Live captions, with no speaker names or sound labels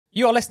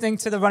You are listening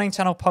to the Running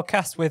Channel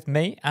podcast with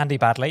me, Andy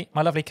Baddeley,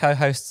 my lovely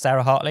co-host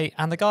Sarah Hartley,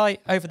 and the guy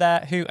over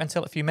there who,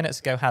 until a few minutes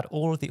ago, had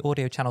all of the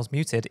audio channels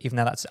muted, even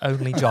though that's his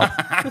only job,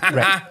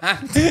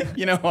 Rick.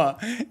 You know what?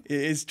 It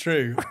is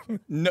true.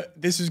 No,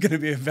 this is going to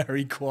be a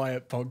very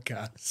quiet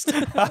podcast.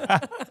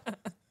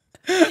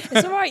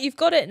 It's all right. You've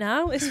got it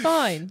now. It's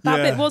fine. That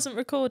bit wasn't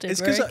recorded.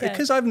 It's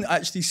because I haven't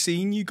actually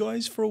seen you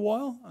guys for a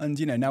while, and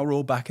now we're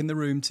all back in the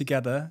room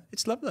together.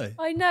 It's lovely.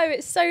 I know.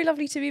 It's so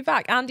lovely to be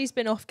back. Andy's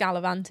been off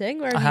gallivanting.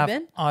 Where have you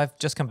been? I've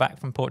just come back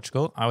from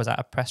Portugal. I was at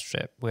a press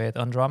trip with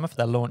Under Armour for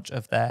the launch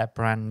of their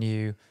brand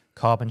new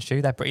carbon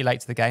shoe. They're pretty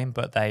late to the game,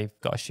 but they've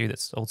got a shoe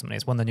that's ultimately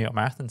has won the New York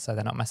Marathon, so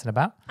they're not messing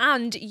about.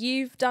 And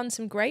you've done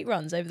some great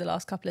runs over the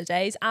last couple of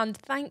days. And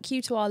thank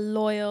you to our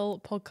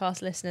loyal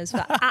podcast listeners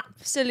for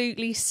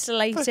absolutely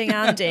slating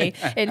Andy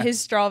in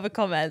his Strava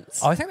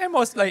comments. Oh, I think they're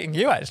more slating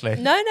you, actually.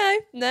 No.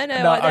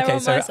 They're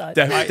on my side.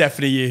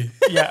 Definitely you.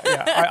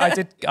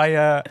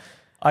 Yeah.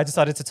 I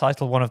decided to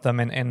title one of them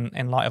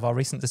in light of our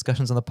recent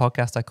discussions on the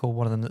podcast. I called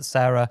one of them that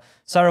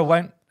Sarah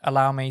won't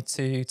allow me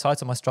to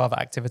title my Strava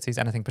activities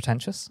anything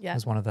pretentious. Yeah.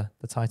 Was one of the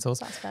titles.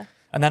 That's fair.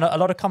 And then a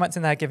lot of comments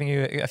in there giving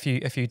you a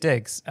few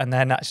digs. And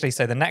then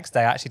so the next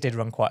day I actually did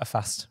run quite a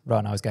fast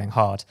run. I was going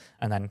hard.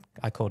 And then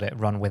I called it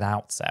Run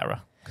Without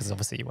Sarah, because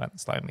obviously you weren't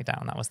slowing me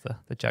down. That was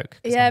the joke.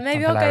 Yeah,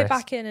 maybe I'll go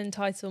back in and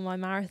title my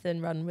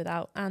marathon Run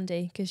Without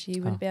Andy, because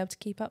you wouldn't be able to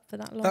keep up for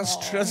that long.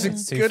 That's true. That's a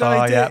Too good far,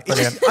 idea. yeah,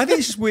 brilliant. I think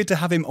it's just weird to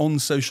have him on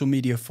social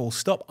media full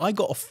stop. I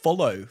got a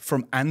follow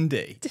from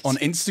Andy on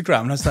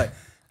Instagram, and I was like,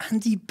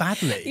 Andy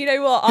Baddeley. You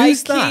know what?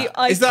 Who's that?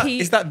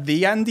 Is that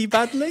the Andy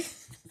Baddeley?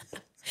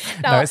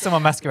 No, it's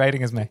someone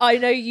masquerading as me. I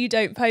know you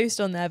don't post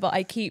on there, but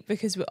I keep,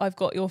 because I've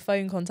got your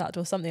phone contact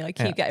or something, I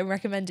keep getting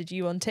recommended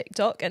you on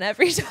TikTok, and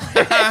every time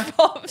it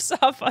pops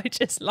up, I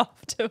just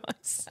laugh to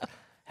myself.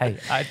 Hey,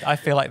 I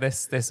feel like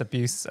this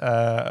abuse,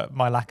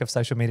 my lack of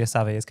social media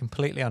savvy is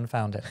completely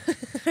unfounded.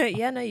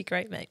 Yeah, no, you're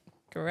great, mate.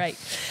 Great.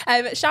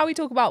 Shall we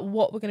talk about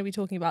what we're going to be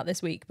talking about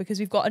this week? Because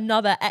we've got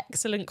another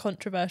excellent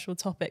controversial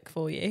topic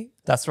for you.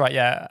 That's right,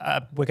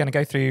 yeah. We're going to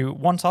go through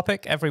one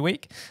topic every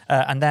week,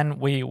 and then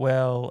we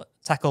will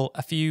tackle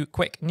a few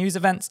quick news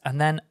events, and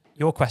then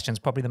your questions,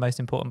 probably the most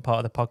important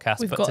part of the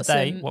podcast. But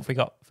today, what have we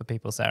got for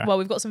people, Sarah? Well,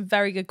 we've got some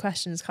very good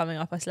questions coming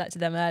up. I selected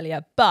them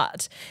earlier.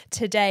 But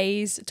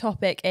today's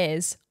topic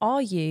is,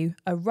 are you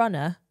a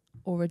runner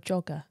or a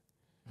jogger?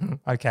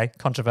 Okay,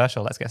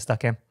 controversial. Let's get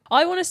stuck in.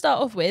 I want to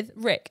start off with,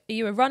 Rick, are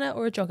you a runner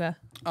or a jogger?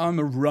 I'm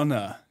a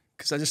runner,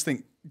 because I just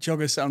think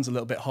jogger sounds a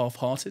little bit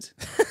half-hearted.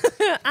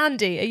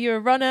 Andy, are you a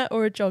runner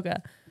or a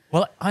jogger?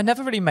 Well, I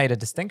never really made a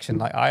distinction.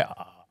 Like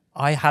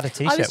I had a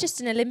T-shirt. I was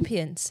just an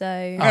Olympian, so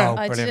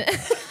I brilliant.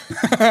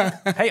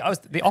 Hey, I was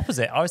the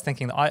opposite. I was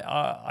thinking that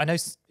I know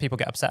people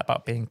get upset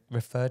about being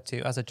referred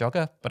to as a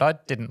jogger, but I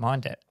didn't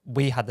mind it.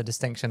 We had the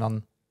distinction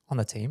on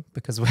the team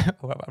because we're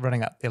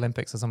running at the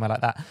Olympics or somewhere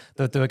like that.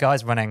 There were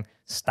guys running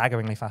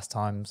staggeringly fast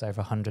times,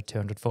 over 100,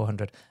 200,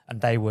 400,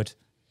 and they would,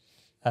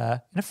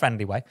 in a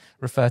friendly way,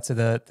 refer to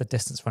the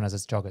distance runners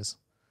as joggers.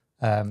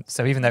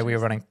 So even though we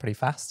were running pretty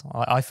fast,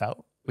 I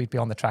felt we'd be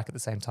on the track at the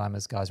same time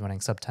as guys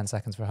running sub 10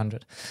 seconds for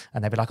 100.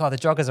 And they'd be like, oh, the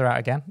joggers are out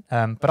again.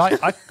 But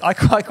I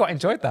quite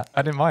enjoyed that.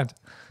 I didn't mind.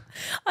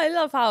 I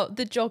love how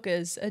the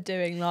joggers are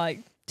doing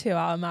like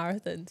 2-hour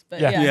marathons. But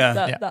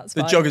that's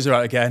the fine. joggers are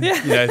out again.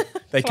 Yeah.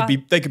 They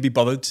could be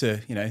bothered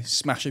to,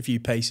 smash a few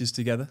paces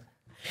together.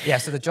 Yeah,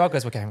 so the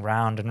joggers were going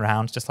round and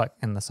round, just like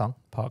in the song,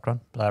 Parkrun,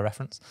 Blur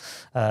reference,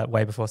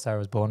 way before Sarah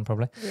was born,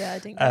 probably. Yeah, I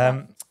didn't get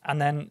that.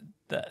 And then,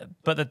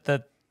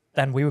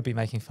 then we would be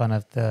making fun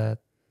of the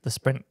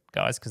sprint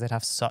guys because they'd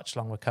have such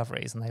long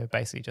recoveries, and they would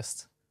basically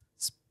just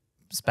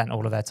spent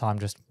all of their time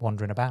just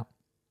wandering about,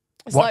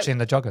 watching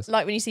the joggers.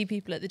 Like when you see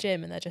people at the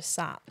gym and they're just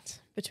sat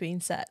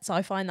between sets.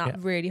 I find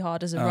that really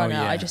hard as a runner.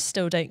 I just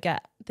still don't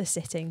get the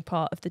sitting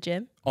part of the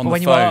gym. On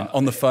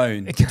the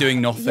phone, doing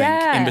nothing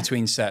in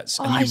between sets,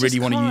 and you really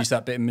want to use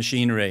that bit of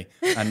machinery,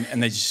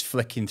 and they're just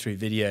flicking through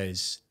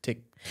videos,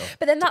 TikTok.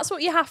 But then that's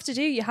what you have to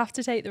do. You have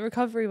to take the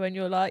recovery when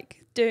you're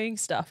like doing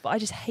stuff. But I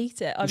just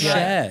hate it.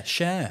 Share.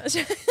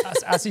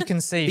 As you can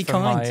see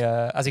from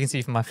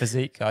my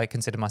physique, I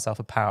consider myself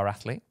a power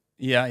athlete.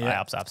 Yeah. I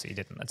absolutely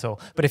didn't at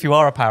all. But if you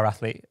are a power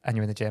athlete and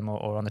you're in the gym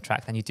or on the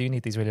track, then you do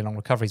need these really long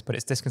recoveries. But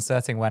it's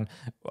disconcerting when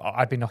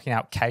I'd be knocking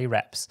out K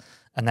reps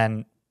and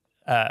then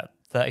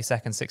 30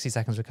 seconds, 60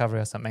 seconds recovery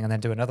or something, and then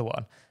do another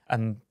one.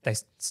 And they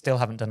still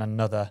haven't done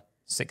another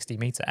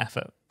 60-meter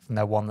effort from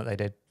their one that they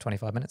did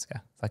 25 minutes ago.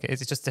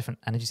 It's just different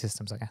energy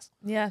systems, I guess.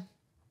 Yeah.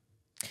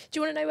 Do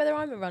you want to know whether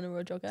I'm a runner or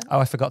a jogger? Oh,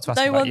 I forgot to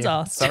ask you about one's you.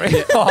 asked. Sorry.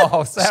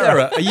 Oh,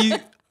 Sarah. Are you...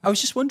 I was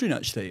just wondering,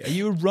 actually, are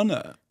you a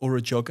runner or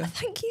a jogger?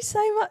 Thank you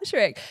so much,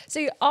 Rick.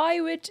 So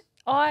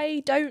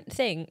I don't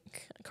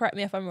think, correct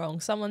me if I'm wrong,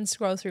 someone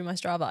scroll through my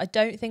Strava, I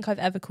don't think I've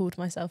ever called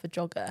myself a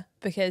jogger,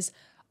 because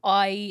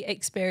I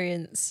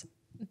experience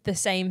the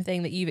same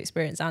thing that you've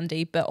experienced,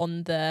 Andy, but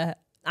on the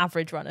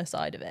average runner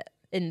side of it,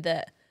 in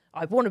that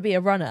I want to be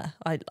a runner.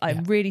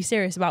 I'm really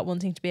serious about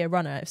wanting to be a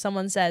runner. If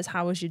someone says,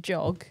 how was your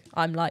jog?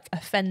 I'm like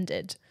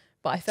offended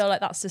but I feel like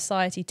that's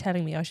society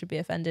telling me I should be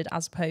offended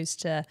as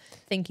opposed to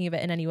thinking of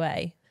it in any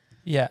way.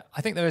 Yeah,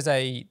 I think there is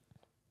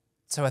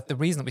so the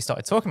reason that we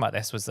started talking about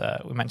this was,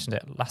 we mentioned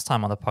it last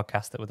time on the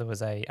podcast, that there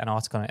was an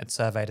article and it had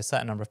surveyed a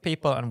certain number of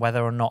people and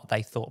whether or not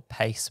they thought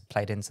pace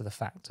played into the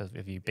fact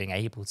of you being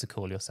able to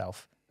call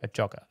yourself a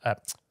jogger.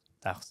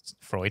 That's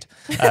Freud.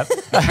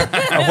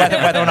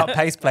 Whether or not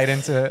pace played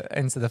into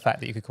the fact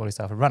that you could call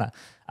yourself a runner.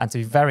 And to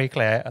be very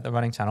clear, at the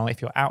running channel, if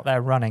you're out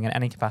there running in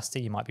any capacity,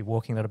 you might be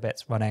walking little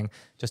bits, running,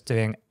 just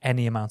doing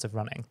any amount of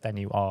running, then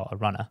you are a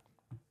runner.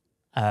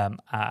 And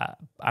I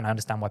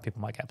understand why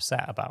people might get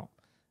upset about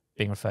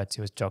being referred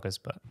to as joggers,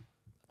 but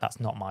that's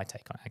not my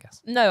take on it, I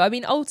guess. No, I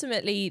mean,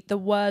 ultimately, the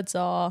words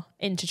are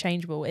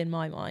interchangeable in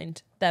my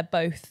mind. They're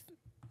both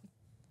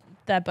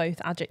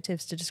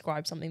adjectives to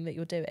describe something that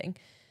you're doing.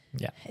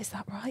 Yeah. Is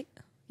that right?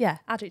 Yeah,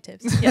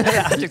 adjectives. Yeah,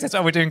 adjectives.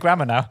 Oh, we're doing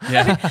grammar now.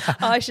 Yeah.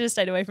 I should have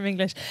stayed away from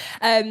English.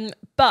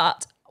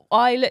 But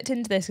I looked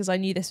into this because I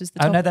knew this was the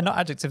topic. No, they're not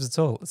adjectives at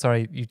all.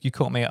 Sorry, you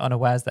caught me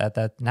unawares there.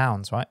 They're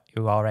nouns, right?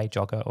 You are a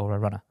jogger or a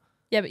runner.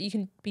 Yeah, but you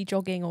can be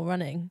jogging or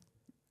running.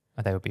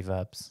 Or they would be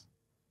verbs.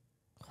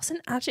 What's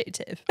an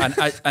adjective? An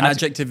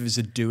adjective is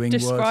a doing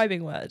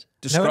Describing word.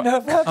 No,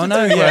 verbs. Oh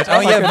no, yeah.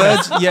 Oh yeah,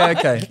 words. Yeah,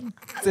 okay.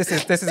 This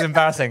is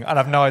embarrassing, and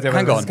I've no idea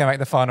whether this is going to make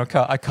the final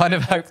cut. I kind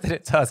of hope that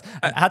it does.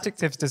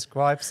 Adjectives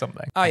describe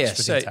something. Oh yeah.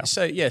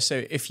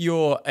 So if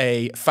you're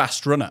a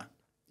fast runner,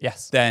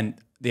 yes, then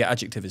the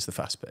adjective is the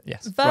fast bit.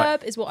 Yes.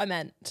 Verb is what I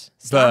meant.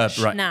 Verb,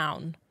 right.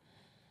 Noun.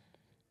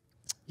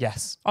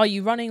 Yes. Are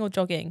you running or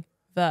jogging?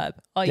 Verb.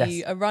 Are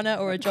you a runner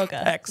or a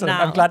jogger? Excellent.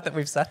 Noun. I'm glad that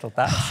we've settled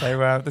that. So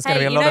there's going to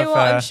be a lot of...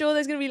 I'm sure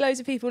there's going to be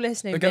loads of people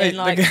listening being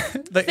like,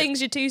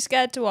 things you're too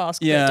scared to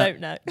ask but don't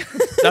know.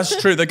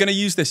 That's true. They're going to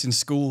use this in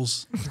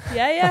schools.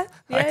 Yeah.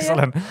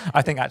 Excellent. Yeah.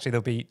 I think actually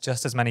there'll be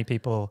just as many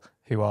people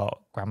who are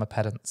grammar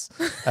pedants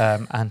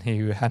and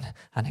who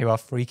are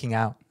freaking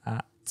out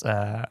at...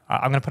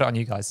 I'm going to put it on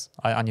you guys.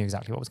 I knew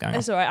exactly what was going on.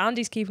 It's all right.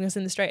 Andy's keeping us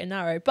in the straight and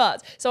narrow.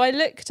 But so I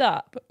looked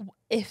up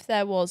if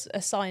there was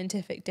a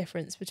scientific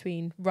difference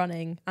between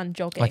running and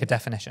jogging. Like a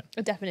definition.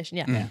 A definition,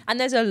 yeah. And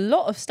there's a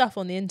lot of stuff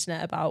on the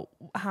internet about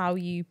how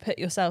you put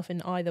yourself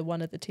in either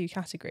one of the two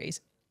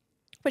categories,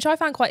 which I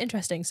found quite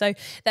interesting. So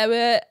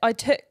I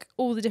took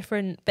all the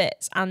different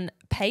bits and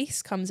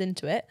pace comes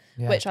into it,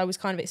 which I was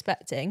kind of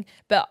expecting.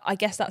 But I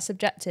guess that's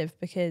subjective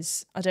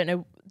because I don't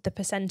know the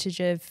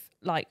percentage of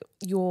like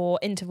your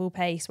interval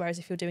pace, whereas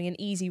if you're doing an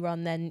easy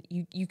run, then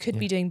you could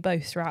be doing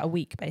both throughout a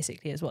week,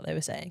 basically, is what they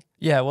were saying.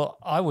 Yeah, well,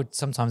 I would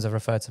sometimes have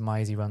referred to my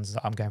easy runs as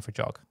I'm going for a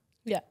jog.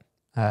 Yeah.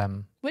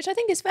 Which I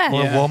think is fair.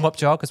 Or a warm-up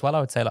jog as well. I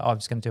would say, like, I'm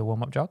just going to do a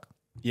warm-up jog.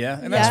 Yeah,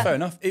 and that's fair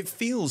enough. It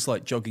feels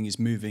like jogging is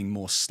moving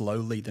more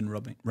slowly than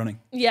running.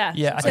 Yeah.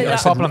 Yeah, I So think I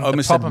the problem...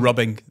 almost said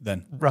rubbing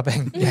then.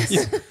 Rubbing,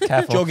 yes.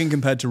 Careful. Jogging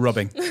compared to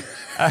rubbing.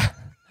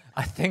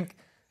 I think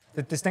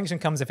the distinction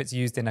comes if it's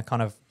used in a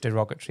kind of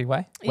derogatory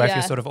way, where if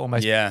you're sort of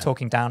almost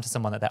talking down to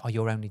someone that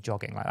you're only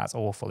jogging, like that's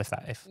awful if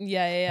that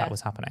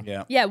was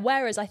happening. Yeah,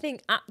 whereas I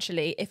think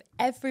actually if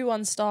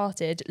everyone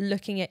started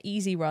looking at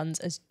easy runs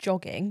as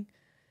jogging,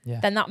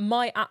 then that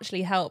might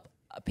actually help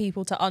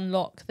people to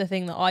unlock the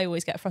thing that I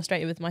always get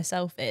frustrated with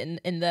myself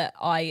in that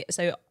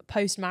so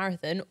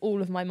post-marathon,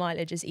 all of my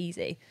mileage is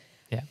easy.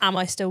 Yeah. Am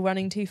I still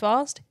running too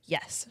fast?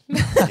 Yes.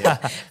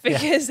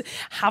 Because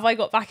have I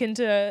got back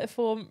into a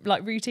form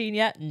like routine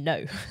yet?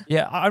 No.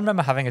 Yeah, I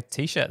remember having a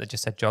t-shirt that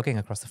just said jogging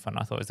across the front.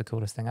 I thought it was the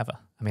coolest thing ever.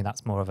 I mean,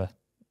 that's more of a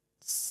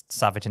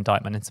savage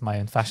indictment into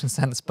my own fashion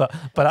sense, but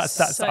that's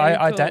so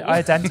I cool. I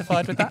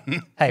identified with that.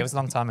 Hey, it was a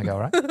long time ago,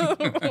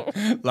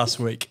 right? Last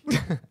week.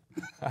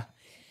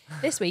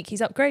 This week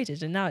he's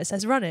upgraded and now it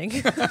says running.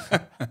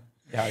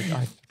 Yeah,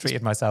 I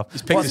treated myself.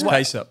 He's picked his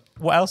pace up.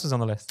 What else was on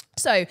the list?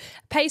 So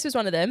pace was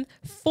one of them.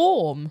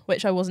 Form,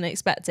 which I wasn't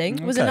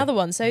expecting, was another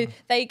one. So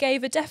they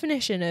gave a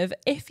definition of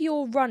if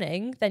you're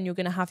running, then you're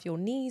going to have your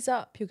knees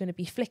up. You're going to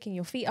be flicking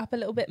your feet up a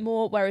little bit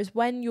more. Whereas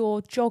when you're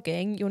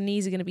jogging, your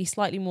knees are going to be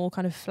slightly more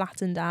kind of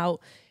flattened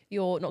out.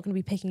 You're not going to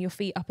be picking your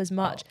feet up as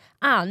much.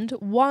 And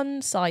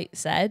one site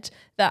said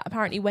that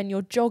apparently when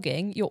you're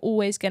jogging, you're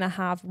always going to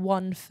have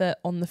one foot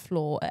on the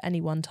floor at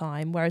any one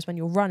time. Whereas when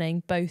you're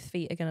running, both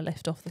feet are going to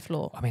lift off the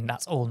floor. I mean,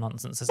 that's all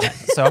nonsense, isn't it?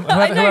 So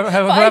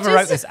whoever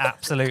wrote this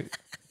absolute...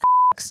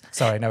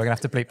 Sorry, no, we're going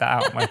to have to bleep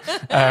that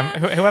out.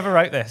 Whoever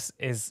wrote this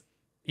is...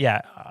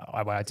 Yeah,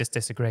 I just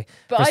disagree.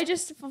 But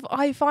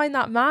I find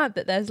that mad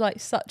that there's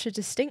like such a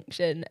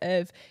distinction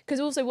of,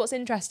 because also what's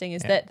interesting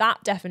is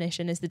that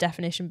definition is the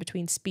definition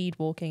between speed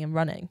walking and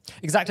running.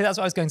 Exactly, that's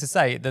what I was going to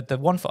say. The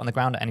 1 foot on the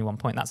ground at any one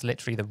point, that's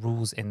literally the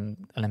rules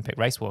in Olympic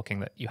race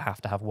walking, that you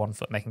have to have 1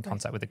 foot making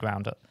contact with the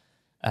ground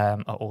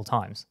at all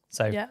times.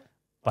 So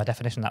by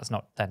definition, that's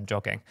not then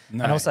jogging.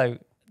 No. And also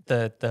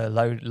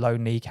the low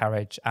knee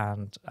carriage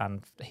and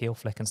heel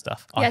flick and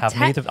stuff. Yeah,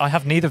 I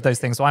have neither of those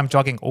things, so I'm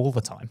jogging all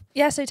the time.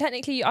 Yeah, so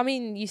technically, I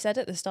mean, you said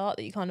at the start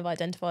that you kind of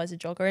identify as a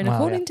jogger, and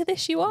according to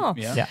this, you are.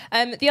 Yeah.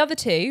 The other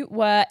two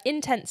were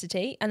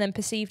intensity and then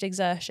perceived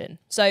exertion.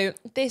 So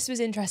this was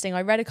interesting.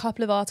 I read a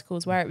couple of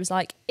articles where it was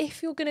like,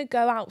 if you're going to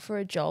go out for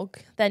a jog,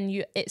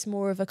 then it's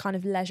more of a kind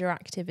of leisure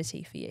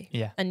activity for you.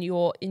 Yeah. And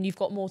you've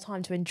got more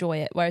time to enjoy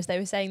it. Whereas they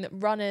were saying that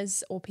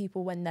runners or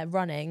people when they're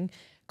running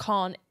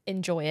can't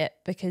enjoy it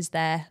because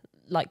they're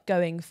like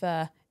going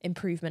for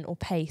improvement or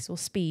pace or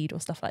speed or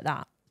stuff like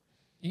that.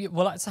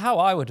 Well, that's how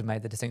I would have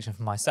made the distinction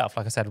for myself.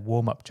 Like I said,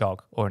 warm-up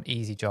jog or an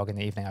easy jog in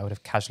the evening, I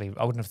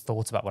wouldn't have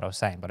thought about what I was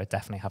saying, but I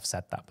definitely have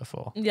said that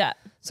before. Yeah.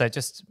 So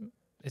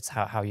it's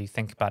how you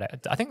think about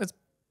it. I think there's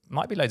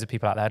might be loads of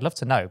people out there. I'd love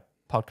to know.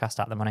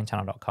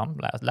 podcast@therunningchannel.com.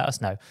 Let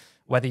us know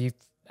whether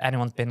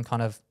anyone's been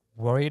kind of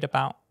worried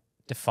about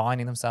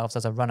defining themselves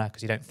as a runner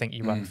because you don't think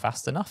you run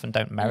fast enough and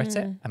don't merit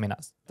it. I mean,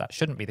 that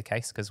shouldn't be the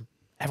case because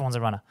everyone's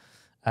a runner.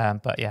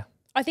 But yeah.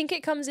 I think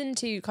it comes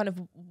into kind of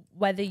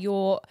whether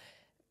you're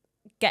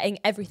getting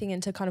everything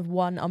into kind of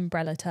one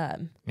umbrella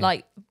term.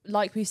 Yeah.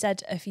 Like we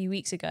said a few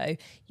weeks ago,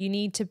 you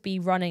need to be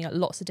running at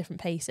lots of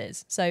different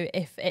paces. So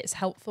if it's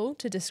helpful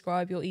to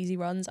describe your easy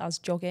runs as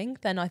jogging,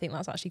 then I think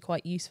that's actually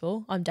quite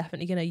useful. I'm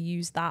definitely going to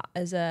use that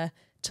as a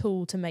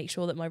tool to make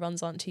sure that my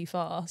runs aren't too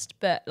fast.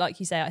 But like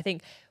you say, I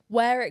think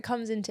where it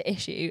comes into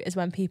issue is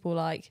when people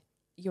like,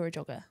 you're a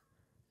jogger.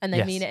 And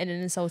they mean it in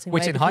an insulting way.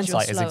 Which in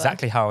hindsight is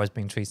exactly how I was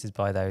being treated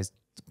by those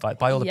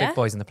by all the big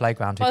boys in the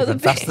playground who could run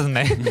faster than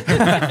me.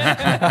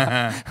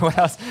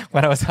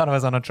 when I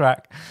was on a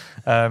track,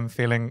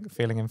 feeling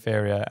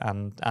inferior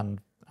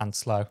and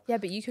slow. Yeah,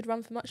 but you could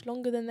run for much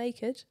longer than they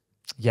could.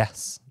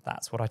 Yes,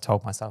 that's what I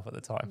told myself at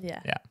the time.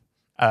 Yeah.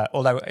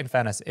 Although in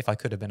fairness, if I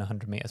could have been a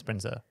 100-meter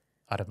sprinter,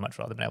 I'd have much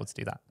rather been able to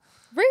do that.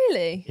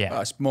 Really? Yeah.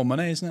 Well, it's more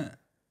money, isn't it?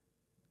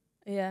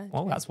 Yeah.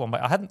 Well, that's one way.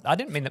 I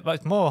didn't mean that, but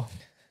it's more.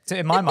 So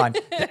in my mind,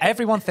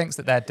 everyone thinks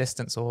that their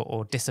distance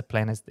or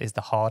discipline is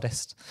the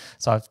hardest.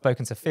 So I've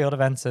spoken to field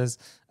eventers.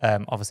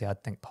 Obviously, I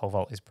think pole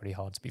vault is pretty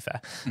hard, to be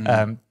fair.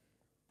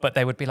 But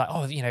they would be like,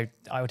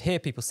 I would hear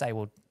people say,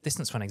 well,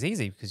 distance running's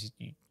easy because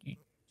you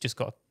just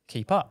got to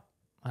keep up.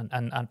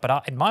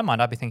 But in my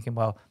mind, I'd be thinking,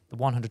 well, the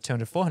 100,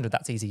 200, 400,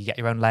 that's easy. You get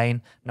your own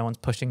lane. No one's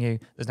pushing you.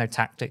 There's no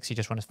tactics. You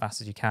just run as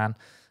fast as you can.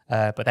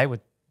 But they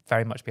would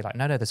very much be like,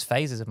 no, there's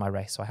phases of my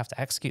race, so I have to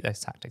execute those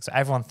tactics. So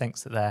everyone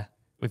thinks that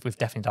we've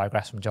definitely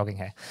digressed from jogging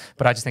here.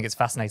 But I just think it's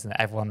fascinating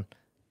that everyone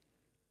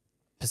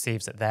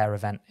perceives that their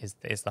event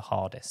is the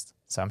hardest.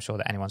 So I'm sure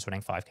that anyone's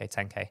running 5K,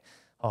 10K,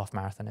 half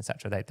marathon,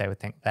 etc., they would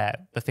think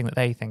the thing that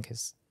they think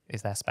is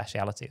their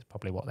speciality is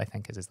probably what they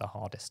think is the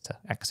hardest to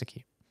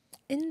execute.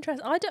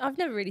 Interesting. I've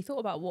never really thought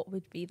about what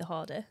would be the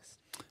hardest.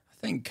 I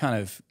think kind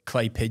of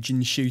clay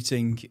pigeon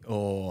shooting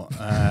or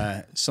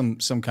some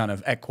kind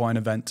of equine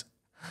event.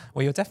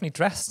 Well, you're definitely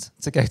dressed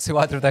to go to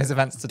either of those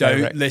events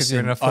today. Don't listen.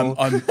 You're in a full,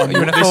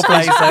 you're in a full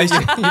blazer.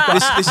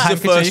 This is a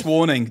first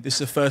warning. This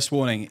is a first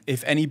warning.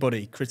 If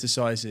anybody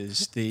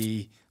criticises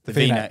the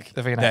V-neck,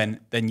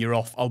 then you're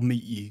off. I'll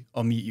meet you.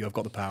 I've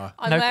got the power.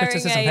 I'm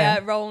wearing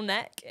a roll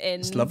neck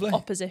in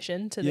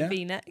opposition to the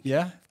V-neck.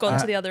 Yeah. I've gone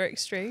to the other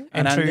extreme.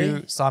 In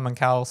true Simon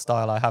Cowell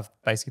style, I have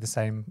basically the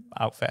same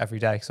outfit every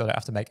day, so I don't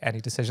have to make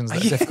any decisions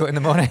that are difficult in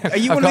the morning. Are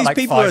you one of these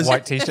people? 5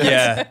 white t-shirts.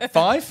 Yeah.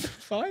 Five?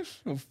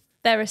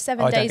 There are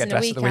 7 days in a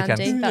week,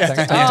 Andy.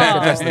 That's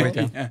That's dressed the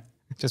weekend. Yeah.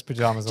 Just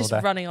pajamas all day.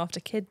 Just running after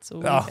kids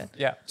all weekend.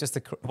 Yeah, just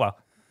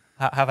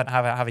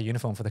have a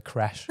uniform for the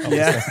crash. Obviously.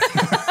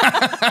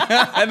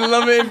 Yeah. I'd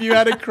love it if you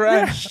had a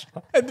crash.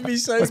 It'd be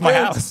so good. It's my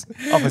house,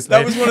 obviously.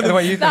 That was one of the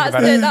way you think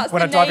about it.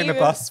 When I'm driving the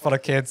bus full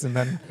of kids and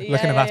then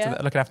looking after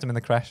them in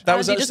the crash. He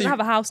doesn't have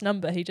a house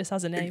number. He just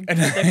has a name.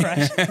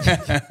 The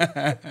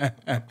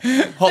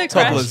crash. Hot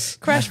toddlers.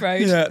 Crash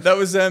Road. Yeah, that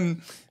was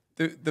one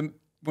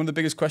of the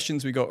biggest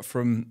questions we got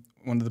from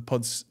one of the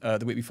pods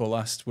the week before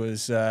last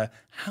was,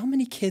 how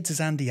many kids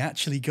has Andy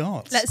actually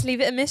got? Let's leave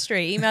it a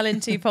mystery. Email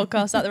into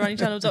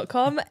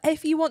podcast@therunningchannel.com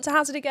if you want to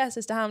hazard a guess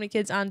as to how many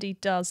kids Andy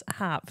does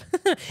have.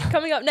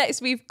 Coming up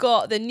next, we've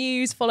got the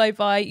news followed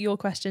by your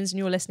questions, and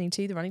you're listening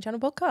to the Running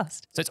Channel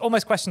podcast. So it's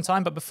almost question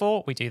time, but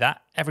before we do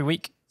that, every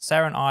week,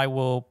 Sarah and I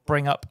will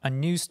bring up a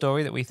news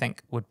story that we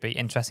think would be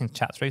interesting to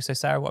chat through. So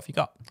Sarah, what have you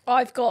got?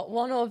 I've got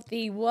one of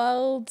the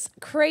world's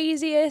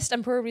craziest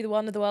and probably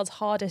one of the world's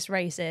hardest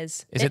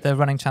races. Is it the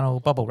Running Channel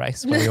bubble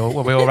race where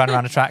we all ran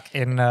around a track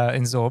in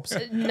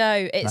Zorbs?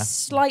 No, it's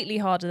slightly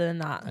harder than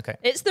that. Okay.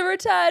 It's the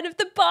return of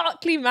the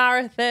Barkley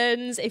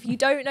Marathons. If you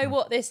don't know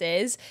what this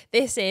is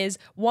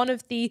one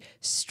of the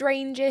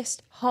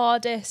strangest,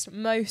 hardest,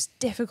 most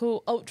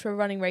difficult ultra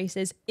running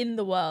races in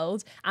the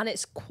world, and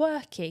it's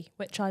quirky,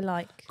 which I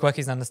like.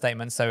 Quirky is an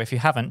understatement. So if you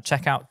haven't,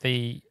 check out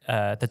the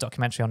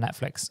documentary on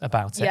Netflix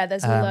about it. Yeah,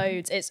 there's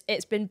loads.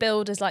 It's been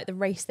billed as like the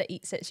race that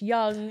eats its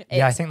young.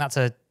 I think that's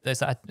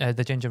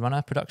the Ginger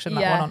Runner production,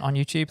 that one on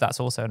YouTube. That's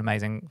also an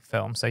amazing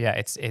film. So yeah,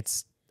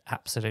 it's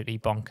absolutely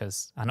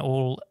bonkers and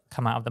all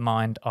come out of the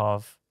mind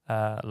of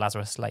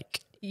Lazarus Lake.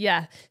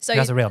 Yeah. So he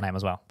has a real name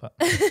as well. But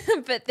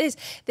but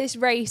this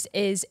race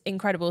is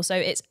incredible. So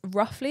it's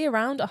roughly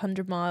around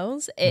 100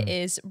 miles. It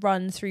is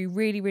run through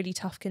really, really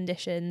tough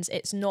conditions.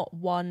 It's not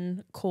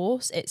one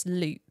course, it's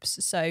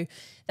loops. So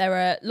there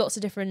are lots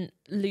of different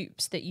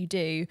loops that you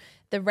do.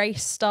 The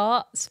race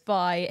starts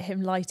by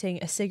him lighting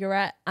a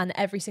cigarette, and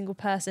every single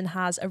person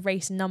has a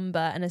race number.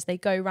 And as they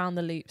go around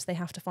the loops, they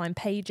have to find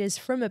pages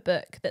from a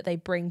book that they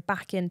bring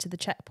back into the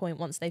checkpoint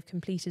once they've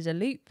completed a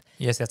loop.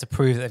 Yes, they have to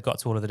prove that they've got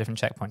to all of the different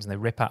checkpoints, and they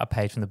rip out a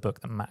page from the book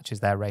that matches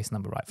their race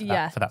number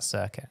for that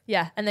circuit.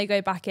 Yeah, and they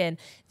go back in.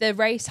 The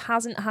race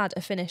hasn't had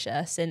a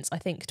finisher since, I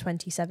think,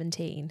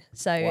 2017.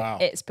 So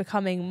it's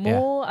becoming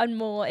more and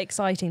more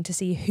exciting to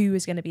see who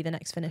is going to be the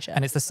next finisher.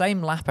 And it's the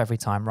same lap every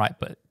time, right?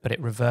 But it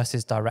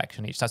reverses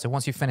direction each time. So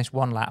once you finish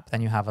one lap,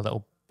 then you have a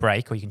little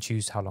break, or you can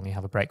choose how long you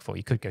have a break for.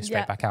 You could go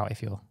straight back out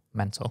if you're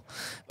mental.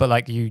 But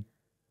like you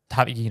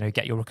have,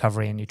 get your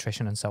recovery and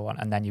nutrition and so on,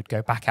 and then you'd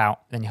go back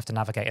out. Then you have to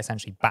navigate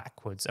essentially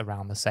backwards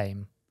around the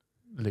same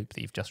loop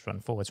that you've just run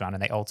forwards around,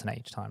 and they alternate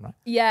each time, right?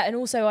 Yeah, and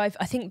also I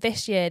think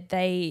this year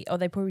they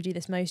probably do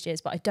this most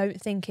years, but I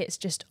don't think it's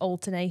just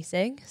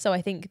alternating. So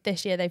I think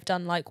this year they've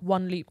done like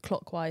one loop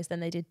clockwise, then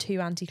they did two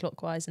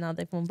anti-clockwise, and now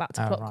they've gone back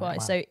to clockwise. Right,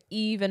 wow. So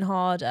even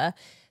harder.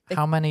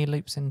 How many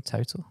loops in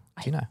total?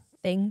 Do you know? I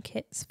think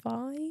it's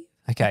 5.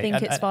 Okay. I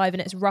think it's 5,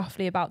 and it's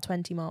roughly about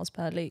 20 miles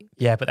per loop.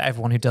 Yeah, but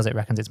everyone who does it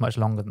reckons it's much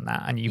longer than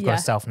that. And you've got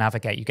to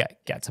self-navigate. You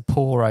get to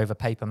pore over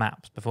paper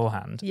maps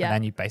beforehand, and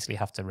then you basically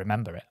have to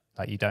remember it.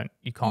 Like you can't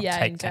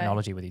take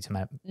technology with you to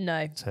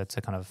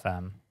kind of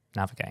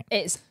navigate.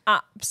 It's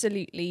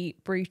absolutely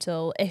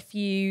brutal. If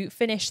you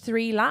finish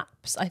 3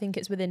 laps, I think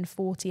it's within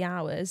 40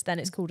 hours, then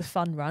it's called a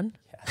fun run.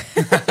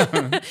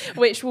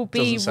 Which will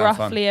be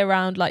roughly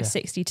around like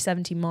 60 to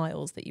 70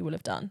 miles that you will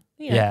have done.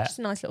 Just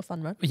a nice little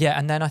fun run. Yeah,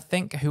 and then I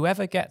think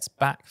whoever gets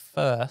back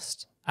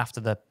first after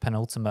the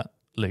penultimate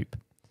loop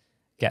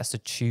gets to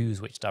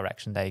choose which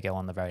direction they go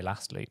on the very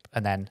last loop.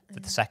 And then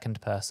the second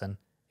person,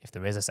 if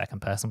there is a second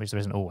person, which there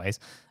isn't always,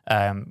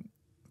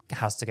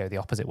 has to go the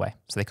opposite way.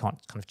 So they can't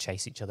kind of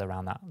chase each other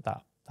around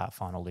that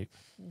final loop.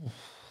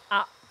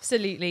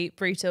 Absolutely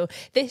brutal.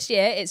 This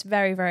year, it's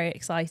very, very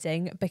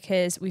exciting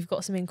because we've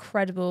got some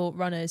incredible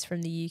runners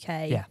from the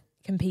UK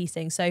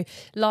competing. So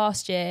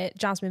last year,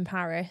 Jasmine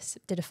Paris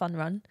did a fun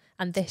run,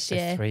 and this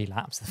year 3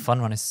 laps. The fun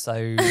run is so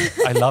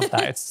I love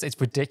that. It's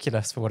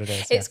ridiculous for what it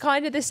is. It's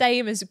kind of the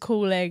same as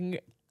calling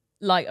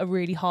like a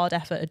really hard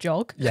effort a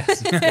jog.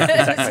 Yes.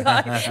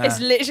 It's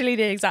literally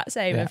the exact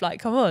same of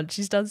like, come on,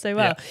 she's done so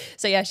well.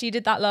 So yeah, she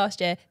did that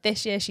last year.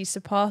 This year she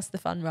surpassed the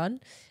fun run.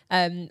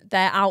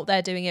 They're out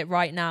there doing it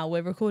right now.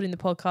 We're recording the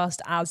podcast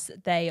as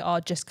they are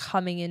just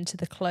coming into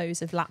the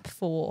close of lap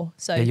 4.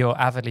 So you're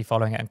avidly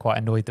following it and quite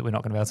annoyed that we're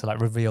not going to be able to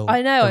like reveal.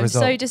 I know. I'm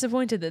result. So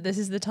disappointed that this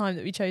is the time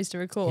that we chose to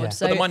record. Yeah.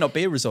 So but there might not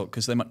be a result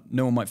because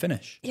no one might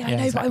finish. Yeah, I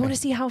know, exactly. But I want to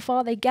see how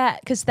far they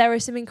get because there are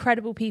some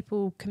incredible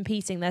people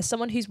competing. There's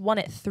someone who's won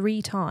it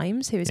 3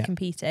 times who is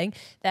competing.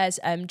 There's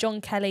John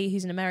Kelly,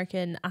 who's an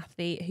American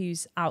athlete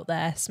who's out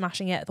there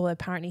smashing it, although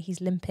apparently he's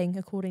limping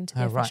according to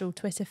the official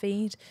Twitter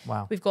feed.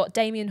 Wow. We've got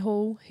Damien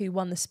Hall, who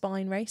won the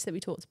spine race that we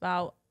talked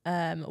about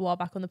a while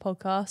back on the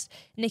podcast.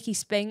 Nikki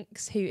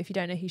Spinks, who, if you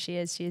don't know who she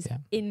is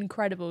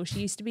incredible. She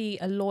used to be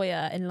a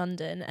lawyer in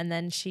London, and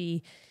then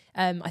she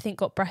I think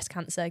got breast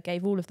cancer,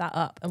 gave all of that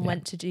up and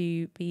went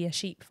to be a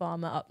sheep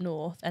farmer up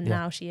north, and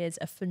now she is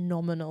a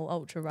phenomenal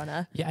ultra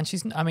runner. Yeah, and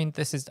she's, I mean,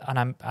 this is, and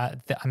I'm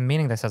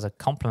meaning this as a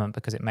compliment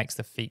because it makes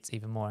the feats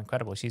even more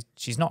incredible.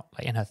 She's not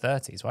like in her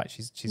 30s, right?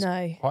 She's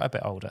quite a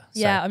bit older.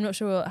 Yeah, so. I'm not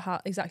sure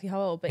exactly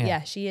how old, but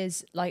yeah, she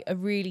is like a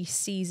really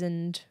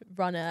seasoned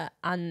runner,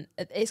 and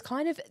it's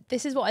kind of,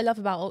 this is what I love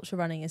about ultra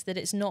running, is that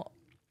it's not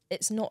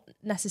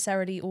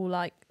necessarily all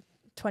like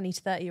 20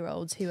 to 30 year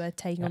olds who are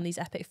taking on these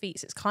epic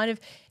feats. It's kind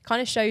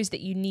of shows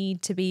that you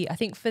need to be, I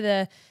think for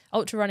the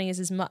ultra running is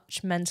as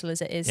much mental as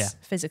it is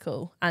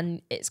physical,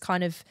 and it's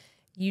kind of,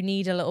 you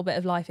need a little bit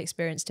of life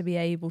experience to be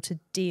able to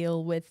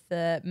deal with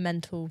the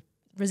mental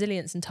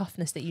resilience and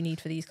toughness that you need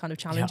for these kind of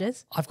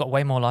challenges. I've got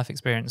way more life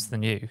experience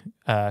than you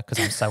because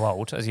I'm so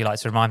old, as you like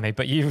to remind me,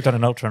 but you've done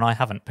an ultra and I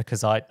haven't,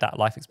 because that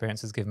life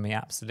experience has given me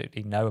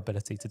absolutely no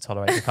ability to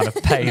tolerate the kind of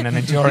pain and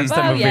endurance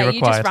that would be required.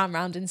 You just ran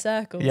round in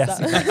circles. Yes,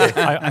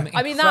 exactly.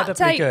 I mean,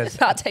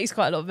 that takes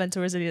quite a lot of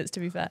mental resilience,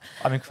 to be fair.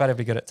 I'm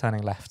incredibly good at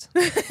turning left,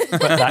 but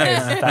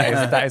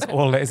that is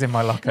all that is in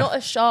my locker. Not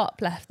a sharp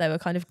left though, a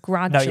kind of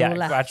gradual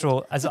left.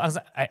 Gradual, as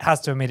it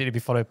has to immediately be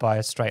followed by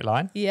a straight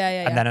line.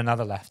 And then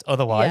another left.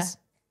 Otherwise,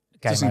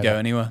 doesn't go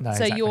anywhere. No,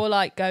 so you're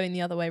like going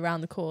the other way around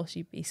the course,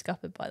 you'd be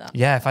scuppered by that.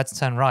 Yeah, if I had to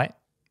turn right,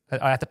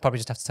 I had to probably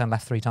just have to turn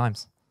left 3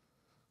 times.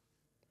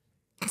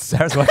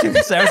 Sarah's working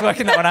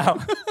that one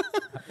out.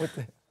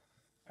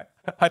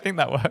 I think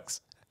that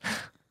works.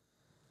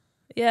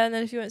 Yeah, and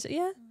then if you went,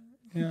 yeah.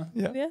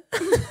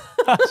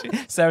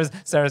 Sarah's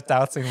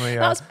doubting me.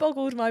 That's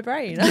boggled my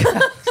brain.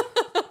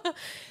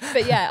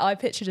 But yeah, I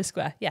pictured a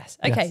square. Yes.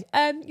 Okay.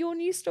 Yes. Your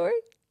news story?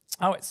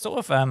 Oh, it's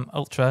sort of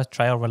ultra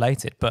trail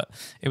related, but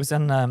it was I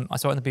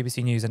saw it on the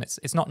BBC News, and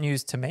it's not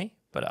news to me,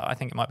 but I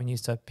think it might be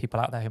news to people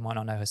out there who might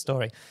not know her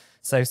story.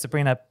 So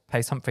Sabrina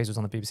Pace-Humphries was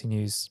on the BBC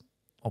News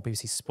or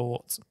BBC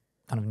Sport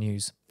kind of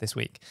news this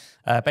week,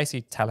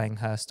 basically telling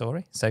her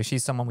story. So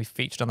she's someone we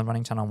featured on the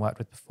Running Channel and worked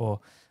with before.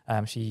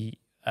 She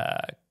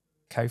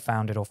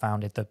co-founded or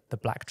founded the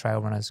Black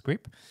Trail Runners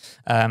group.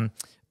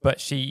 But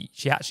she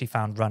actually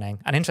found running,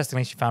 and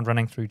interestingly, she found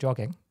running through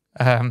jogging,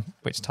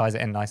 which ties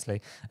it in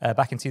nicely.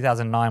 Back in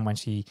 2009, when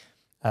she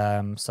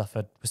was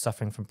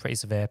suffering from pretty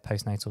severe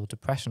postnatal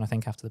depression, I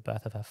think after the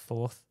birth of her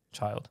fourth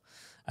child,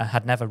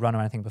 had never run or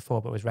anything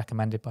before, but was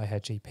recommended by her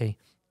GP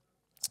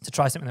to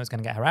try something that was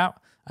going to get her out,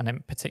 and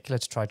in particular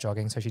to try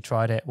jogging. So she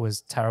tried it,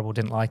 was terrible,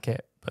 didn't like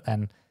it, but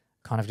then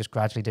kind of just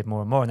gradually did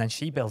more and more. And then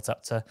she built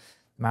up to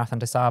Marathon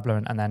des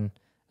Sables, and then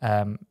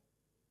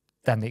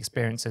the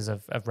experiences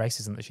of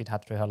racism that she'd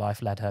had through her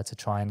life led her to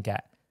try and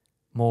get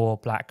more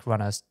black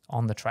runners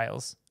on the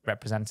trails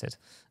represented.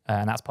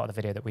 And that's part of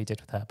the video that we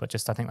did with her. But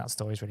just I think that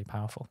story is really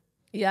powerful.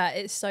 Yeah,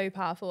 it's so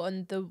powerful.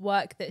 And the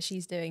work that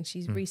she's doing,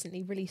 she's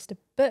recently released a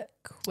book,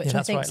 which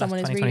I think someone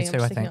is reading. I'm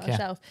just looking at the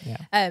shelf.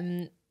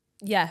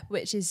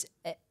 Which is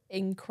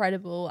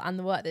incredible. And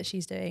the work that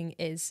she's doing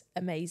is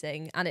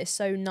amazing. And it's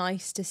so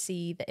nice to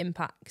see the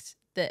impact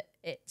that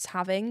it's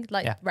having.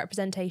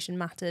 Representation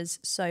matters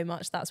so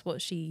much. That's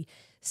what she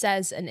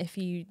says. And if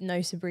you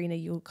know Sabrina,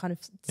 you'll kind of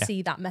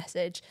see that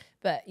message.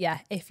 But yeah,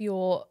 if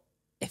you're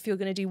going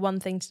to do one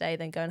thing today,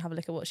 then go and have a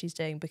look at what she's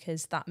doing,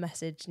 because that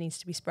message needs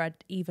to be spread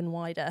even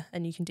wider,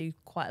 and you can do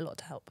quite a lot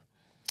to help.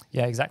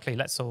 Yeah, exactly.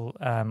 Let's all,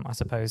 I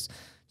suppose,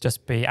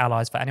 just be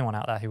allies for anyone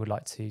out there who would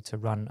like to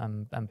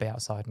run and be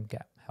outside and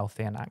get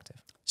healthy and active.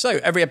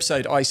 So every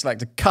episode, I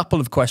select a couple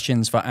of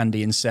questions for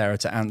Andy and Sarah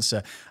to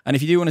answer. And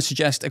if you do want to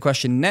suggest a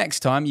question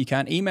next time, you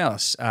can email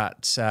us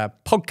at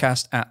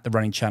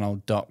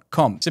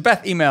podcast@therunningchannel.com. So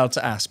Beth emailed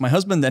to ask, my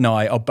husband and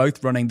I are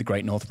both running the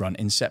Great North Run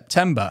in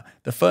September,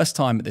 the first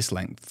time at this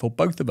length for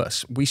both of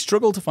us. We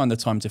struggle to find the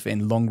time to fit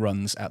in long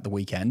runs at the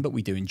weekend, but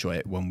we do enjoy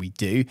it when we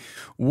do.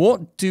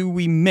 What do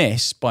we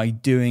miss by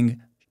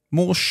doing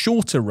more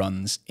shorter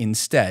runs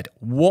instead?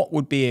 What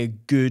would be a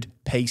good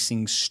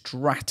pacing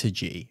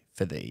strategy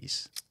for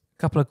these?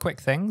 Couple of quick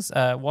things.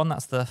 One,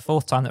 that's the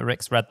fourth time that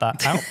Rick's read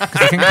that out,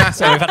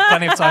 so we've had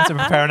plenty of time to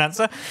prepare an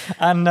answer.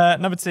 And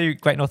number two,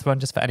 Great North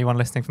Run, just for anyone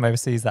listening from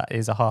overseas, that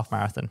is a half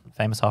marathon,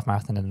 famous half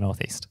marathon in the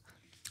Northeast.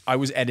 I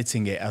was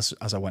editing it as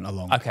I went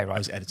along. Okay, right. I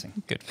was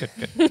editing. Good.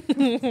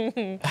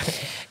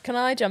 Can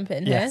I jump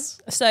in yes.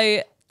 here?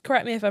 So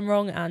correct me if I'm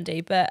wrong,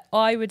 Andy, but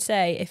I would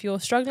say if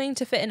you're struggling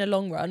to fit in a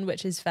long run,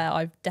 which is fair,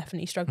 I've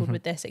definitely struggled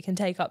with this. It can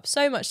take up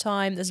so much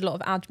time. There's a lot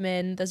of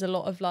admin. There's a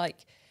lot of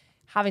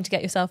having to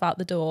get yourself out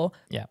the door.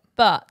 Yeah.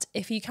 But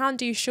if you can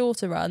do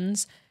shorter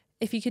runs,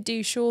 if you could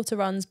do shorter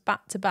runs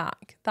back to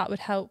back, that would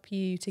help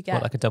you to get...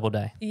 What, like a double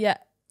day? Yeah.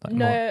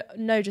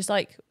 No, just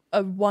like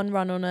a one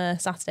run on a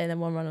Saturday and then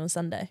one run on a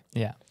Sunday.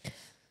 Yeah.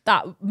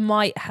 That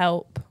might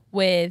help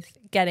with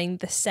getting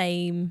the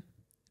same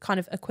kind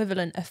of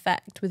equivalent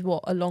effect with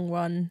what a long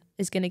run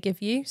is going to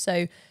give you.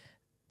 So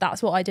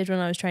that's what I did when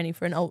I was training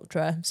for an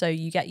ultra. So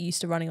you get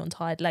used to running on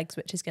tired legs,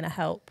 which is going to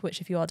help, which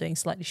if you are doing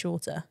slightly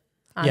shorter...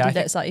 Andy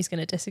looks like he's going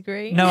to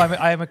disagree. No,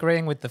 I'm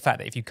agreeing with the fact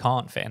that if you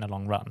can't fit in a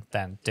long run,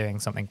 then doing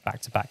something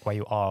back to back where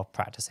you are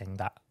practicing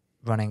that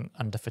running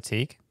under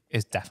fatigue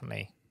is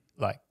definitely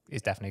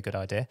a good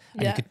idea.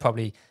 And you could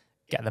probably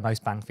get the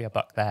most bang for your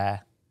buck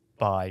there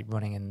by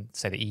running in,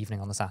 say, the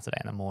evening on the Saturday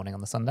and the morning on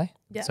the Sunday.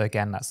 Yeah. So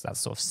again, that's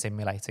sort of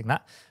simulating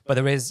that. But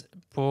there is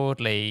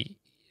broadly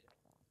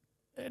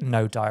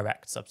no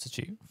direct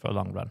substitute for a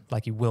long run.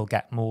 Like, you will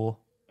get more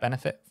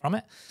benefit from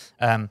it.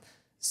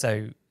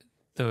 So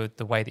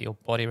the way that your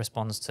body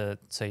responds to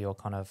your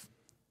kind of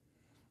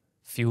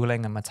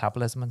fueling and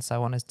metabolism and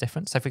so on is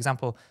different. So, for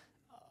example,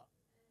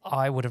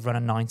 I would have run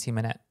a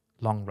 90-minute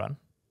long run,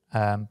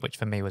 which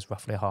for me was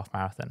roughly a half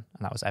marathon,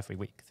 and that was every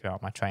week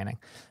throughout my training.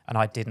 And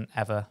I didn't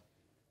ever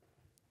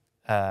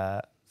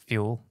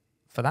fuel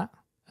for that.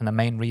 And the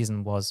main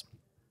reason was,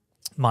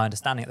 my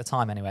understanding at the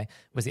time anyway,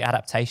 was the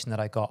adaptation that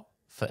I got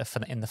for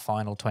in the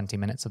final 20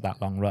 minutes of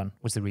that long run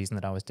was the reason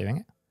that I was doing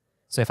it.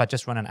 So if I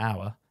just run an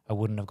hour, I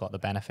wouldn't have got the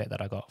benefit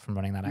that I got from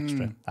running that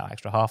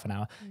extra half an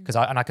hour, because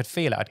I could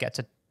feel it. I'd get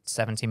to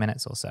 70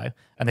 minutes or so,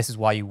 and this is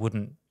why you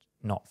wouldn't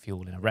not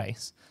fuel in a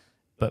race.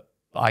 But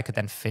I could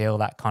then feel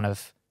that kind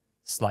of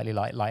slightly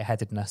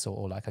lightheadedness,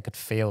 or like I could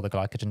feel the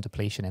glycogen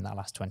depletion in that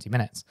last 20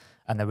 minutes.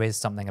 And there is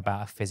something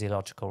about a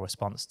physiological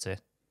response to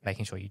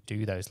making sure you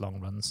do those long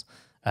runs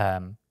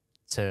that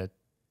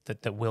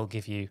will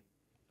give you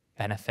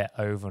benefit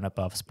over and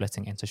above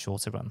splitting into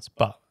shorter runs.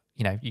 But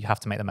you have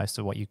to make the most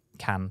of what you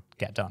can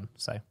get done.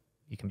 So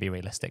you can be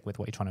realistic with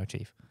what you're trying to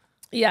achieve.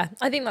 Yeah,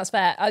 I think that's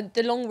fair.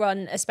 The long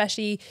run,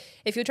 especially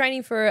if you're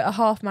training for a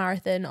half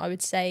marathon, I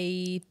would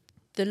say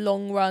the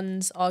long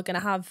runs are going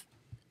to have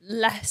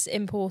less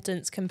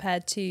importance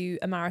compared to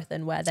a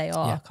marathon, where they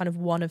are kind of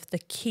one of the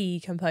key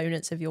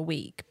components of your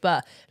week.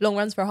 But long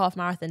runs for a half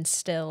marathon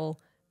still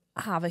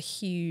have a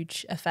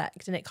huge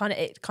effect, and it kind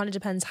of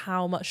depends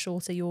how much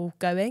shorter you're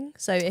going.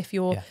 So if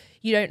you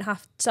don't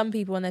have, some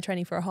people when they're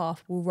training for a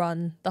half will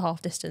run the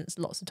half distance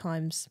lots of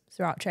times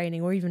throughout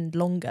training, or even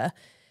longer.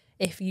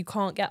 If you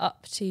can't get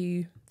up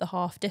to the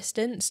half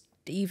distance,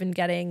 even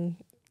getting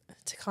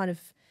to kind of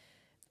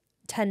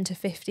 10 to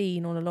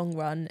 15 on a long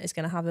run is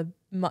going to have a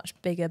much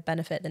bigger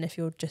benefit than if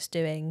you're just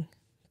doing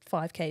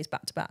 5Ks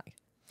back to back.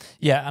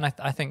 Yeah, and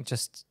I think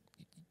just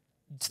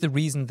it's the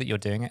reason that you're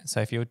doing it.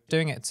 So if you're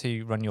doing it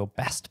to run your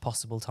best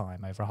possible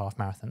time over a half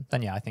marathon,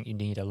 then I think you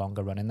need a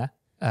longer run in there.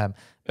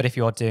 But if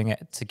you're doing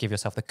it to give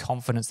yourself the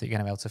confidence that you're going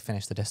to be able to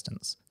finish the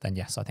distance, then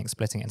yes, I think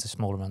splitting it into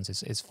smaller runs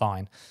is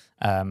fine.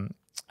 And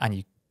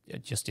you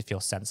just, if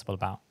you're sensible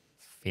about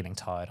feeling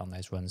tired on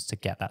those runs, to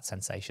get that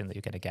sensation that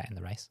you're going to get in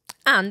the race.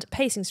 And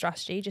pacing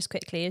strategy, just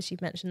quickly, as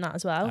you've mentioned that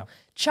as well,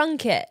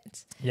 chunk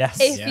it. Yes.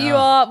 If you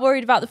are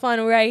worried about the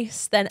final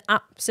race, then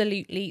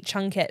absolutely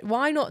chunk it.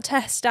 Why not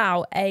test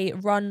out a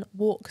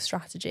run-walk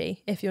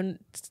strategy if you're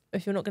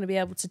not going to be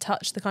able to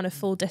touch the kind of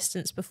full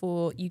distance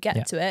before you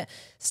get to it?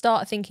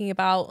 Start thinking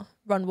about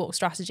run-walk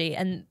strategy,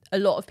 and a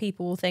lot of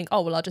people will think,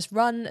 oh, well, I'll just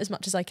run as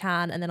much as I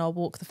can and then I'll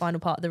walk the final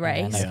part of the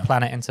race. And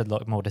plan it into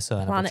more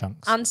discernible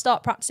chunks. And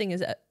start practicing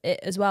it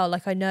as well.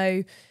 Like I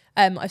know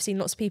I've seen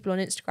lots of people on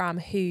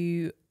Instagram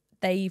who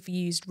they've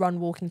used run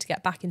walking to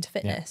get back into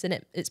fitness,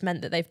 and it's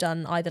meant that they've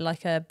done either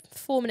like a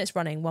 4 minutes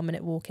running, 1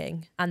 minute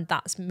walking, and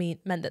that's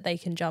meant that they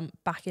can jump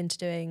back into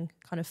doing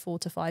kind of 4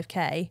 to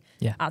 5K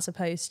as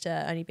opposed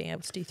to only being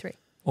able to do 3.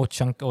 Or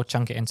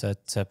chunk it into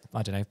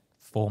I don't know,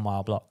 4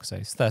 mile blocks. So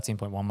it's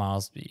 13.1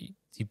 miles.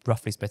 You're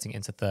roughly splitting it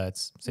into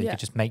thirds. So you could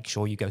just make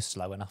sure you go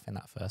slow enough in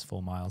that first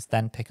 4 miles,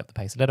 then pick up the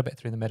pace a little bit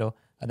through the middle,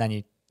 and then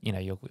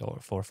you're 4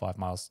 or 5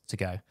 miles to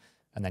go.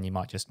 And then you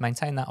might just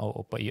maintain that,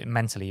 but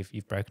mentally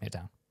you've broken it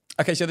down.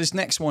 Okay, so this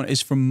next one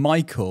is from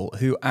Michael,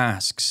 who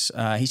asks,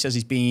 he says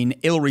he's been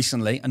ill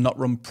recently and not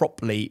run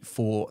properly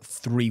for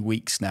 3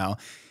 weeks now.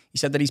 He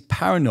said that he's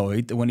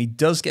paranoid that when he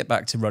does get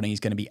back to running,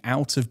 he's going to be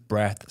out of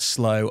breath,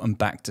 slow, and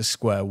back to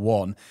square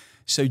one.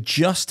 So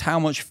just how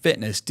much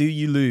fitness do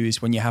you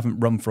lose when you haven't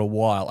run for a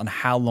while, and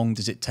how long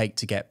does it take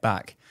to get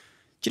back?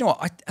 Do you know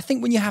what? I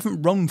think when you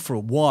haven't run for a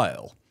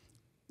while,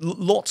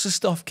 lots of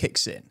stuff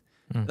kicks in.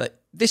 Like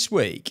this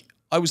week,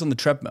 I was on the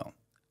treadmill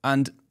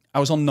and I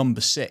was on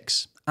number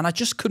 6, and I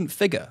just couldn't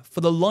figure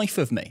for the life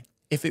of me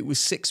if it was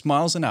 6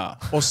 miles an hour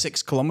or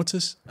 6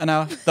 kilometers an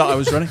hour that I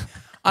was running.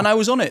 And I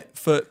was on it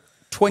for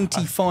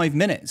 25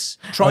 minutes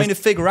trying to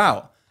figure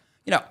out,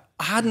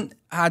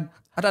 I'd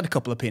had a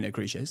couple of Pinot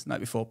Grigios the night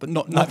before, but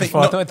nothing.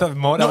 I thought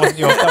more. That wasn't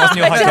your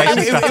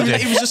hydration strategy.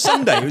 It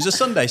was a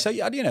Sunday. So I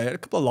had a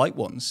couple of light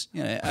ones,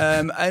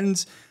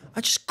 and I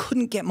just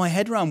couldn't get my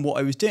head around what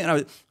I was doing.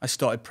 And I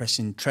started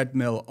pressing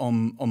treadmill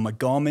on my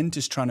Garmin,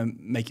 just trying to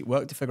make it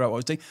work to figure out what I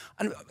was doing.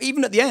 And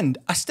even at the end,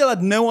 I still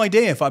had no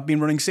idea if I'd been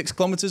running 6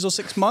 kilometers or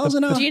 6 miles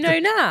an hour. Do you know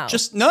now?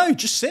 Just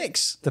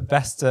 6. The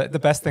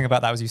best thing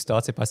about that was you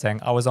started by saying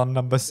I was on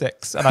number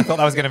 6, and I thought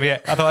that was going to be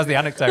it. I thought that was the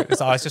anecdote.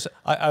 So I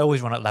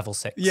alys run at level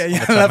 6.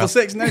 Yeah, level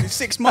 6. No,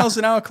 6 miles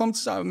an hour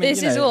kilometers. I mean,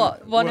 this is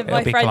what one of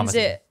my friends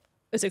kilometers.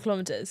 Is it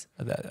kilometres?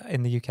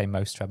 In the UK,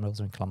 most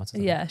treadmills are in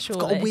kilometres. Yeah, sure.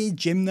 It's got a weird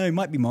gym though. It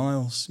might be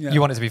miles. Yeah. You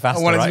want it to be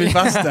faster, I want it right? to be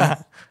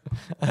faster.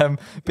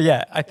 But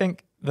yeah, I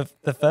think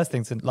the first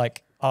thing to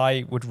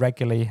I would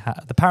regularly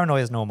the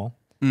paranoia is normal,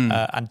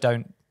 and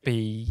don't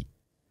be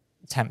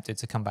tempted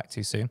to come back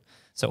too soon.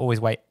 So always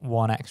wait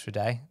one extra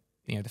day.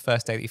 The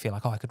first day that you feel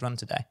like, I could run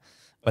today,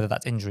 whether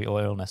that's injury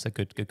or illness, a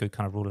good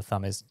kind of rule of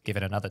thumb is give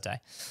it another day.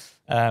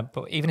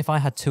 But even if I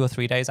had 2 or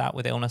 3 days out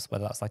with illness,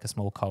 whether that's like a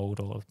small cold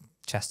or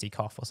chesty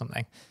cough or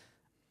something,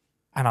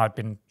 and I'd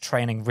been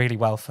training really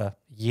well for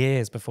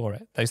years before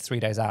it, those 3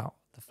 days out,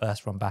 the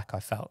first run back, I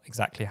felt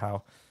exactly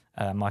how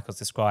Michael's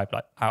described,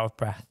 like out of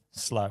breath,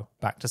 slow,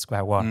 back to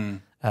square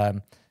one.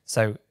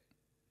 So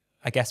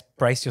I guess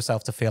brace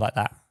yourself to feel like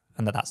that,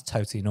 and that's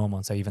totally normal.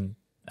 And so even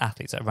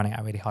athletes that are running at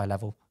a really high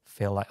level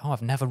feel like,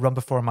 I've never run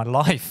before in my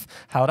life.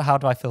 How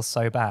do I feel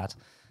so bad?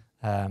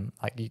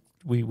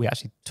 We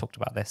actually talked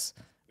about this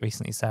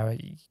recently, Sarah.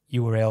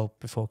 You were ill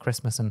before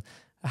Christmas and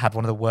had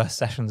one of the worst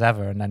sessions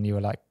ever, and then you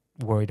were like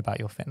worried about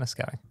your fitness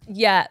going.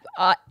 Yeah,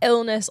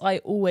 illness I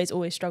always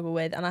struggle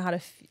with, and I had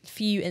a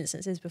few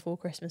instances before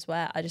Christmas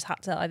where I just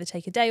had to either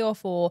take a day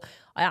off, or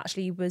I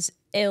actually was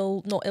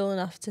not ill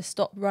enough to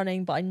stop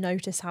running, but I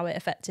noticed how it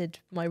affected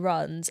my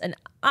runs. And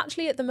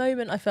actually at the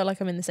moment I feel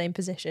like I'm in the same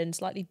position,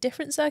 slightly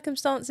different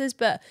circumstances,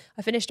 but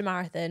I finished a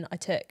marathon. I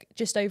took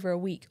just over a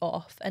week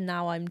off, and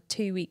now I'm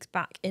 2 weeks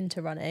back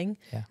into running,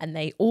 and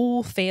they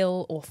all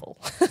feel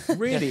awful.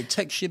 Really? It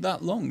takes you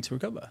that long to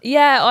recover?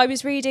 Yeah, I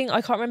was reading,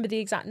 I can't remember the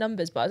exact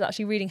numbers, but I was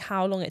actually reading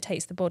how long it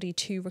takes the body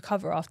to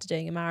recover after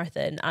doing a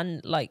marathon,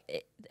 and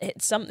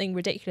it's something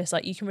ridiculous.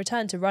 Like, you can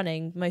return to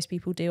running, most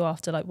people do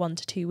after 1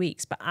 to 2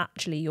 weeks, but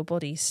actually your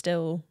body's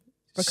still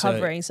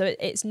recovering. So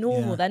it's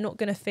normal. Yeah. They're not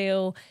going to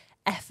feel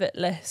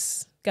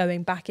effortless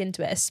going back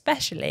into it,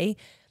 especially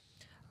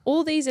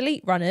all these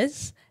elite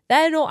runners.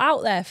 They're not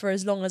out there for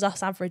as long as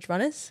us average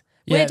runners.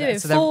 We're doing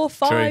so they're- 4,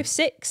 5, True.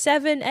 6,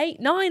 7, 8,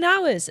 9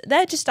 hours.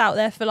 They're just out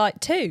there for like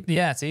 2.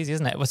 Yeah, it's easy,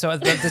 isn't it? Well, so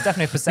there's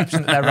definitely a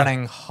perception that they're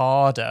running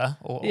harder,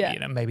 or Yeah. you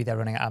know, maybe they're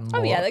running at a more.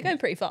 Oh yeah, they're going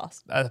pretty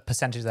fast. A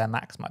percentage of their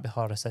max might be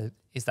harder. So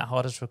is that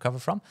harder to recover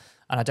from?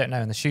 And I don't know.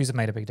 And the shoes have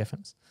made a big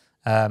difference.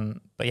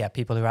 But yeah,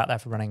 people who are out there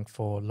for running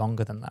for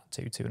longer than that,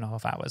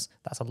 2.5 hours,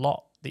 that's a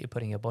lot that you're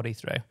putting your body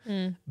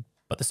through.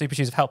 But the super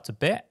shoes have helped a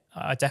bit.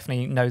 I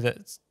definitely know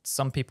that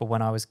some people,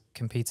 when I was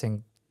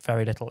competing,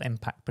 very little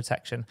impact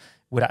protection,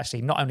 would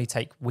actually not only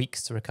take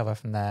weeks to recover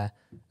from their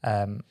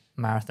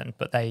marathon,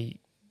 but they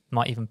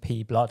might even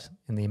pee blood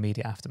in the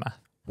immediate aftermath.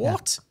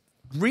 What?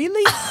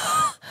 Really?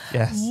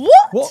 Yes.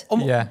 What?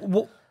 Yeah.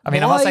 What? I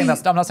mean, I'm not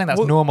saying that's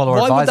normal or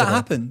why advisable. would that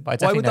happen?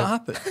 but I Why would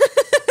definitely that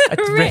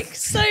happen?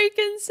 Rick's so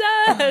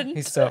concerned.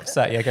 He's so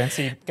upset. Yeah, go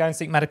and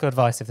seek medical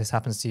advice if this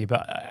happens to you.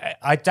 But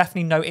I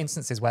definitely know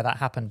instances where that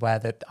happened,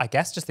 where I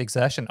guess just the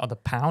exertion or the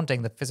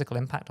pounding, the physical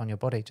impact on your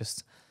body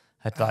just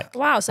had like.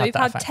 Wow, so we've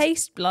had effect.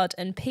 taste blood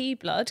and pee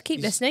blood.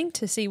 Keep listening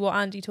to see what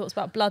Andy talks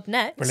about blood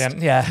next. Brilliant.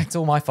 Yeah, it's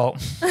all my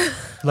fault.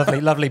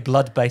 lovely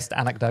blood-based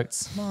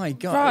anecdotes. My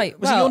God. Right,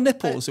 Was it well, your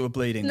nipples that were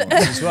bleeding once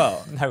as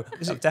well? No,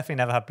 I've definitely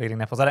never had bleeding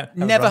nipples. I don't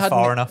Never run had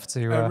far ni- enough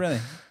to. Oh, really?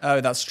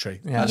 Oh, that's true.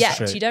 Yeah. That's Yet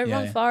true. you don't Yeah,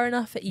 run yeah. far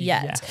enough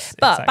yet. Yes,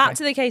 But exactly. back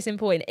to the case in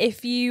point,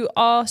 if you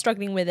are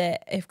struggling with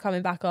it, if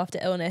coming back after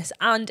illness,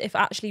 and if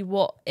actually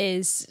what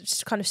is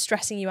just kind of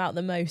stressing you out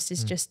the most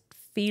is just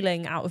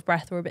feeling out of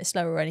breath or a bit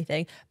slower or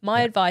anything,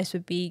 my advice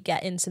would be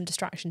get in some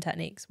distraction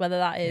techniques, whether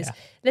that is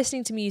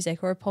listening to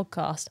music or a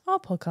podcast, our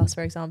podcast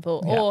for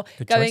example, Yeah, or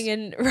good going choice.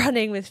 and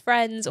running with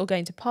friends, or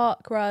going to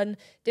park run,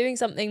 doing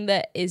something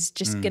that is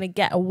just going to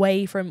get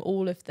away from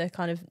all of the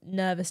kind of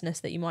nervousness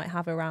that you might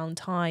have around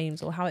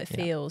times or how it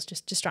feels.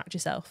 Just distract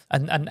yourself.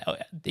 And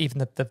even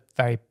the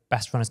very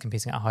best runners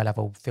competing at a high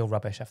level feel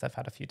rubbish if they've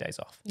had a few days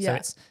off. Yeah.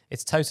 So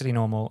it's totally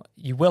normal.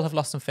 You will have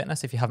lost some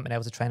fitness if you haven't been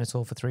able to train at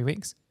all for 3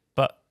 weeks,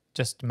 but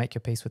just make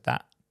your peace with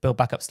that. Build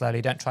back up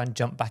slowly. Don't try and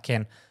jump back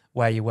in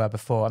where you were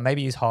before. And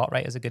maybe use heart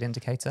rate as a good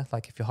indicator.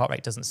 Like if your heart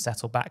rate doesn't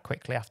settle back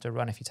quickly after a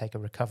run, if you take a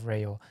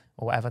recovery or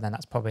whatever, then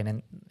that's probably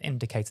an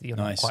indicator that you're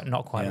Nice.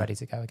 not quite Yeah. ready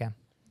to go again.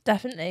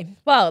 Definitely.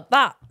 Well,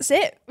 that's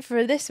it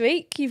for this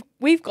week.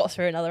 We've got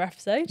through another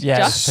episode. Yeah,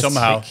 Just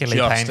Somehow, particularly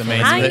just painful.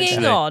 amazing.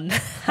 hanging on.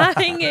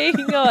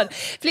 Hanging on.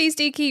 Please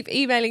do keep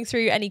emailing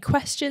through any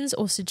questions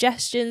or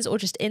suggestions or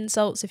just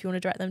insults if you want to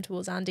direct them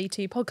towards Andy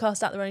to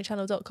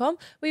podcast@therunningschannel.com.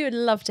 We would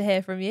love to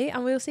hear from you,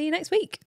 and we'll see you next week.